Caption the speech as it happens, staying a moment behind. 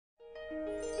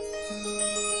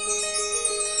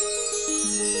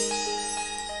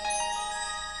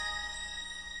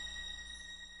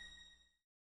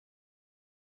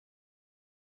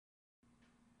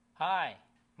Hi,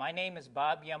 my name is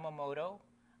Bob Yamamoto.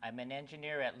 I'm an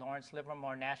engineer at Lawrence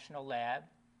Livermore National Lab,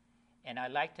 and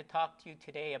I'd like to talk to you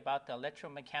today about the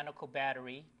electromechanical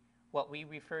battery, what we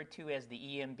refer to as the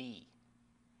EMB.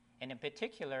 And in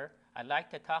particular, I'd like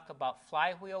to talk about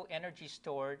flywheel energy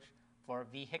storage for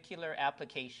vehicular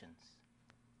applications.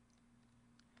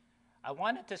 I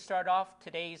wanted to start off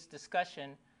today's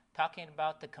discussion talking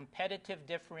about the competitive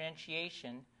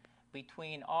differentiation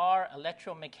between our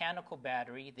electromechanical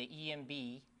battery, the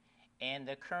EMB, and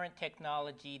the current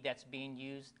technology that's being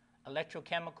used,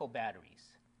 electrochemical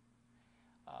batteries.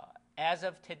 As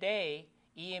of today,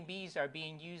 EMBs are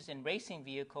being used in racing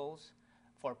vehicles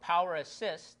for power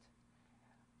assist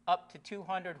up to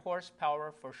 200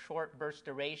 horsepower for short burst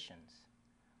durations.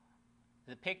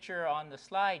 The picture on the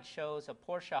slide shows a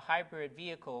Porsche hybrid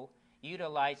vehicle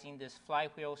utilizing this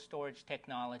flywheel storage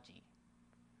technology.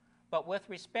 But with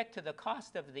respect to the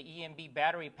cost of the EMB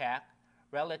battery pack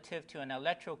relative to an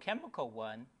electrochemical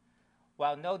one,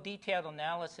 while no detailed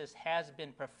analysis has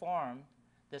been performed,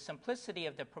 the simplicity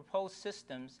of the proposed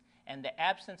systems and the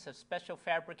absence of special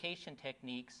fabrication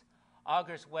techniques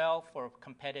augurs well for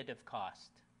competitive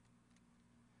cost.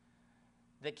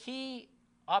 The key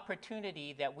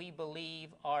opportunity that we believe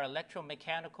our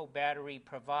electromechanical battery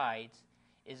provides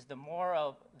is the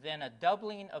more than a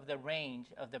doubling of the range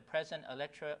of the present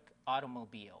electric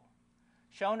automobile.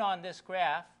 Shown on this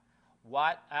graph,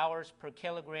 watt hours per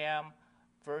kilogram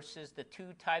versus the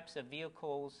two types of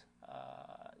vehicles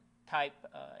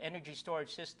energy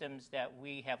storage systems that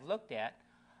we have looked at.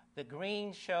 The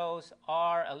green shows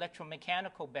our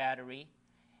electromechanical battery,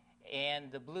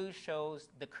 and the blue shows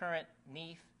the current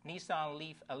Nissan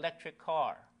Leaf electric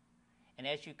car. And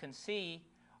as you can see,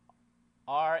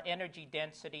 our energy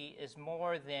density is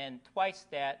more than twice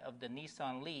that of the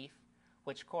Nissan Leaf,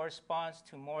 which corresponds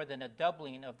to more than a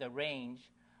doubling of the range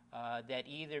that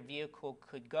either vehicle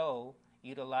could go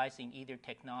utilizing either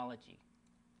technology.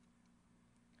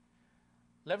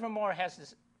 Livermore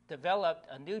has developed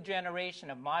a new generation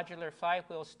of modular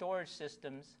flywheel storage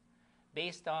systems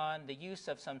based on the use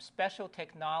of some special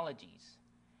technologies,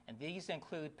 and these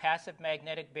include passive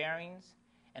magnetic bearings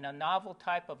and a novel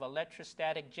type of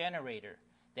electrostatic generator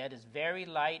that is very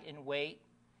light in weight,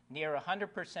 near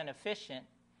 100% efficient,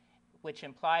 which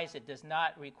implies it does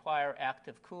not require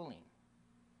active cooling.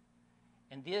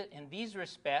 In these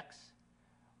respects,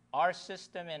 our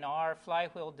system and our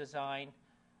flywheel design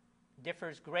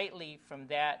differs greatly from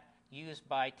that used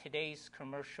by today's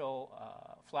commercial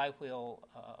flywheel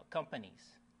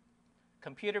companies.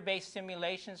 Computer-based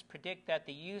simulations predict that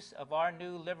the use of our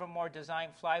new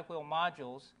Livermore-designed flywheel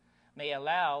modules may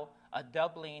allow a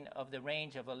doubling of the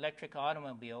range of electric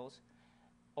automobiles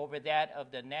over that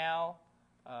of the now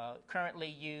currently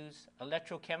used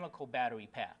electrochemical battery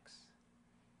packs,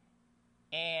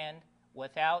 and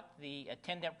without the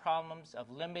attendant problems of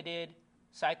limited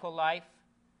cycle life,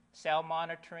 cell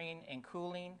monitoring and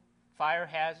cooling, fire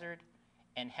hazard,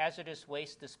 and hazardous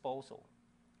waste disposal.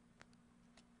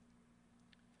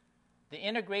 The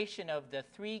integration of the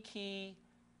three key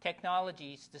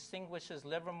technologies distinguishes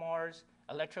Livermore's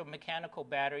electromechanical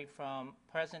battery from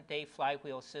present-day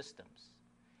flywheel systems.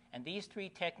 And these three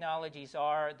technologies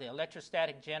are the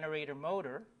electrostatic generator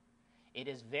motor. It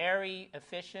is very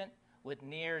efficient with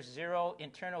near zero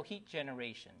internal heat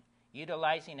generation,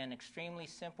 utilizing an extremely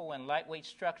simple and lightweight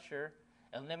structure,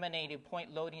 eliminating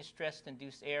point loading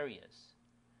stress-induced areas.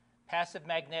 Passive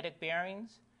magnetic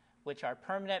bearings, which are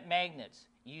permanent magnets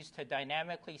used to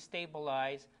dynamically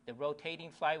stabilize the rotating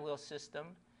flywheel system,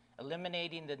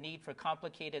 eliminating the need for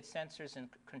complicated sensors and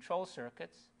control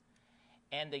circuits,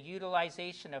 and the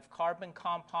utilization of carbon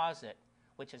composite,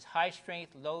 which is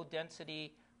high-strength,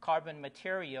 low-density carbon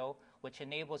material, which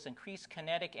enables increased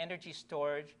kinetic energy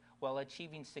storage while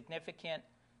achieving significant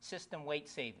system weight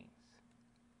savings.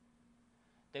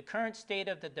 The current state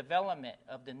of the development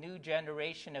of the new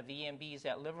generation of EMBs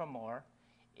at Livermore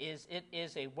is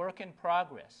a work in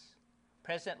progress,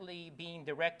 presently being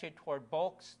directed toward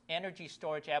bulk energy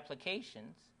storage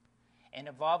applications and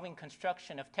involving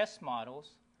construction of test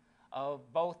models of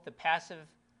both the passive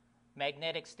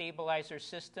magnetic stabilizer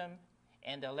system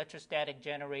and the electrostatic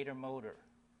generator motor.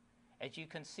 As you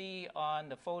can see on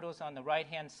the photos on the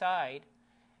right-hand side,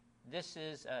 this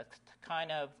is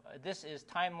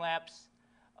time-lapse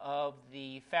of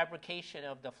the fabrication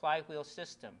of the flywheel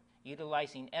system,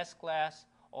 utilizing S-glass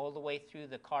all the way through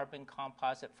the carbon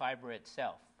composite fiber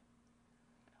itself.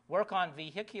 Work on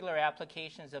vehicular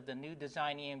applications of the new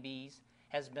design EMBs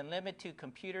has been limited to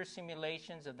computer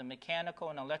simulations of the mechanical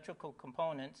and electrical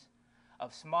components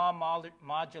of small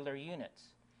modular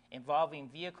units involving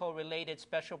vehicle-related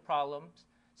special problems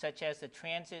such as the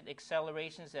transit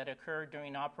accelerations that occur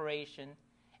during operation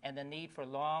and the need for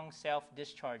long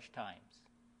self-discharge times.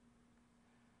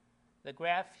 The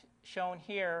graph shown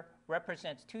here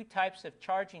represents two types of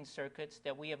charging circuits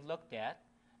that we have looked at,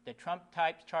 the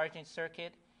Trump-type charging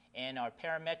circuit and our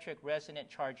parametric resonant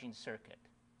charging circuit.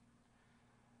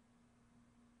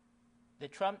 The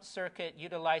Trump circuit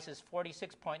utilizes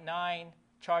 46.9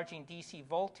 charging DC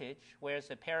voltage, whereas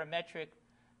the parametric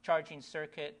charging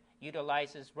circuit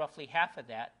utilizes roughly half of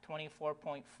that,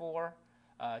 24.4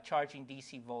 charging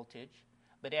DC voltage.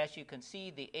 But as you can see,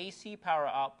 the AC power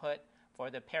output for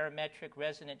the parametric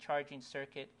resonant charging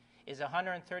circuit is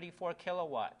 134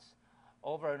 kilowatts,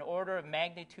 over an order of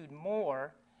magnitude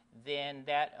more than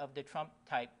that of the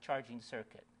Trump-type charging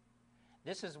circuit.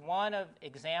 This is one of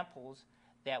examples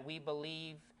that we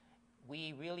believe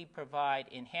we really provide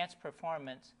enhanced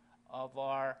performance of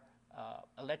our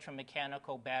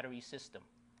electromechanical battery system.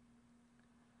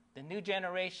 The new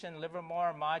generation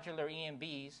Livermore modular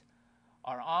EMBs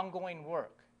are ongoing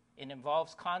work. It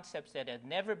involves concepts that have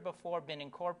never before been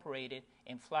incorporated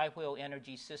in Flywheel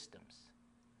energy systems.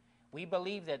 We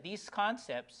believe that these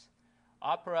concepts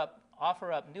offer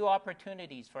up new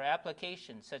opportunities for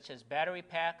applications such as battery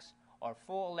packs or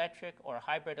full electric or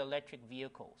hybrid electric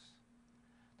vehicles.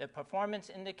 The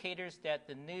performance indicators that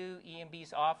the new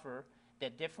EMBs offer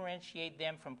that differentiate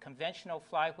them from conventional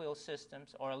flywheel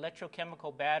systems or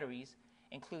electrochemical batteries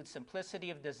include simplicity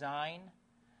of design,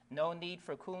 no need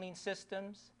for cooling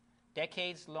systems,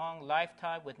 decades-long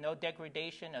lifetime with no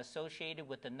degradation associated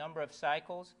with the number of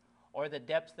cycles or the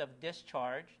depth of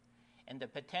discharge, and the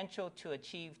potential to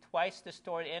achieve twice the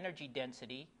stored energy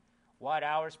density,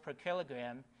 watt-hours per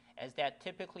kilogram, as that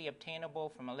typically obtainable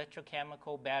from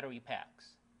electrochemical battery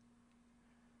packs.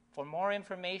 For more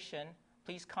information,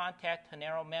 please contact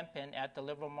Hanero Mempin at the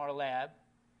Livermore Lab.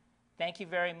 Thank you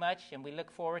very much, and we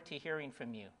look forward to hearing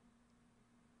from you.